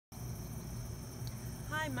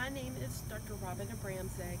Hi, my name is Dr. Robin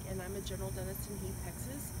Abramzeg, and I'm a general dentist in Heath,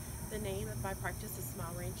 Texas. The name of my practice is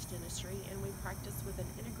Smile Ranch Dentistry, and we practice with an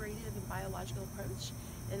integrative and biological approach.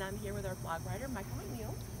 And I'm here with our blog writer, Michael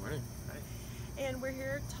McNeil. Good morning. Hi. And we're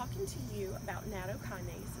here talking to you about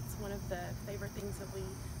nattokinase. It's one of the favorite things that we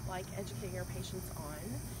like educating our patients on,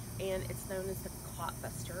 and it's known as the clot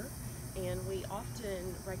buster. And we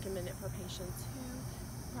often recommend it for patients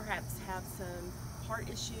who perhaps have some heart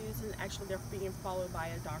issues, and actually they're being followed by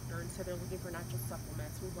a doctor, and so they're looking for natural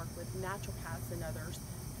supplements. We work with naturopaths and others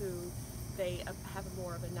who they have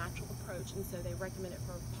more of a natural approach, and so they recommend it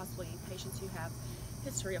for possibly patients who have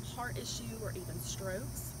history of heart issue or even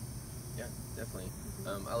strokes. Yeah, definitely.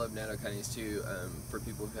 I love nattokinase too for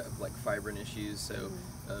people who have like fibrin issues. So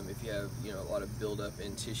if you have a lot of buildup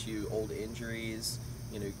in tissue, old injuries,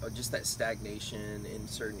 just that stagnation in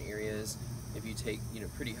certain areas. If you take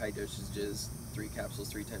pretty high dosages, 3 capsules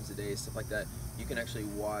 3 times a day, stuff like that, you can actually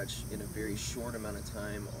watch in a very short amount of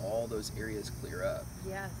time all those areas clear up.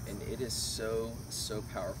 Yes. And it is so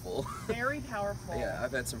powerful. Very powerful. Yeah,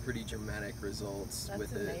 I've had some pretty dramatic results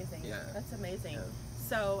with it. That's amazing. Yeah. That's amazing. Yeah.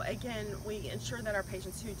 So again, we ensure that our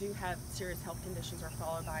patients who do have serious health conditions are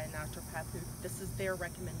followed by a naturopath who this is their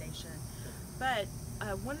recommendation. But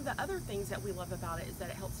one of the other things that we love about it is that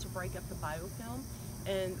it helps to break up the biofilm,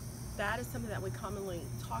 and that is something that we commonly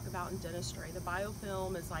talk about in dentistry. The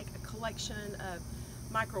biofilm is like a collection of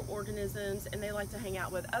microorganisms, and they like to hang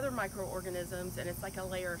out with other microorganisms, and it's like a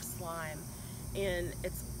layer of slime. And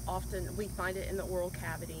it's often, we find it in the oral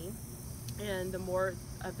cavity, and the more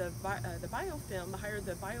of the biofilm, the higher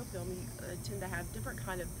the biofilm, you tend to have different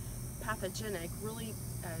kind of pathogenic, really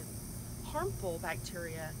harmful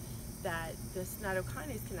bacteria that this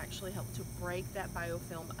nattokinase can actually help to break that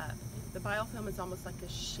biofilm up. The biofilm is almost like a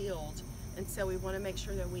shield, and so we want to make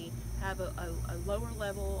sure that we have a lower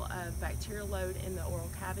level of bacterial load in the oral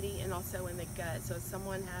cavity and also in the gut. So if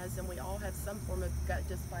someone has, and we all have some form of gut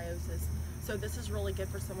dysbiosis, so this is really good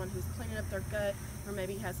for someone who's cleaning up their gut or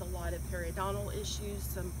maybe has a lot of periodontal issues,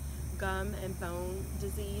 some gum and bone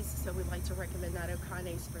disease. So we like to recommend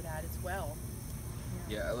nattokinase for that as well.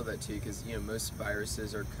 Yeah, I love that too, because most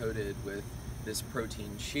viruses are coated with this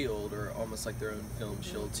protein shield, or almost like their own film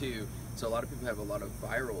shield too. So a lot of people have a lot of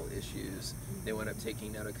viral issues. They wind up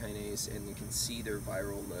taking nattokinase, and you can see their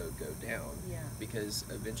viral load go down. Yeah. Because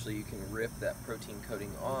eventually you can rip that protein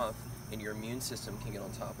coating off, and your immune system can get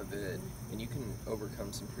on top of it, and you can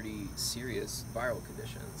overcome some pretty serious viral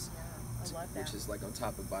conditions. Yeah, I love that. Which is like on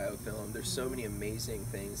top of biofilm. There's so many amazing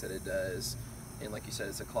things that it does. And like you said,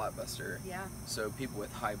 it's a clot buster. Yeah. So people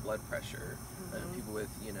with high blood pressure, people with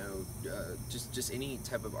just any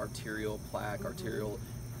type of arterial plaque, arterial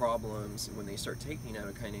problems, when they start taking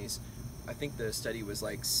nattokinase, I think the study was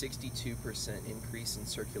like 62% increase in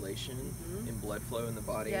circulation, in blood flow in the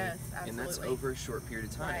body. Yes, absolutely. And that's over a short period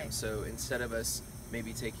of time. Right. So instead of us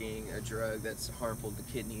maybe taking a drug that's harmful to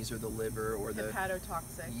the kidneys or the liver or the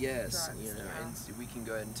hepatotoxic yes, drugs, and we can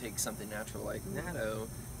go ahead and take something natural like natto,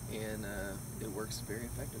 and it works very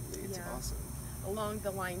effectively. It's awesome. Along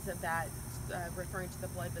the lines of that, referring to the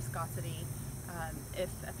blood viscosity, if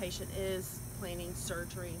a patient is planning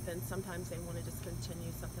surgery, then sometimes they want to just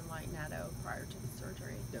continue something like natto prior to the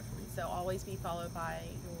surgery. Definitely. So always be followed by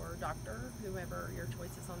your doctor, whoever your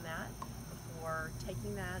choice is on that, before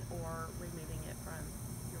taking that or removing it from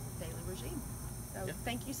your daily regime. So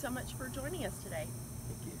thank you so much for joining us today.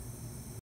 Thank you.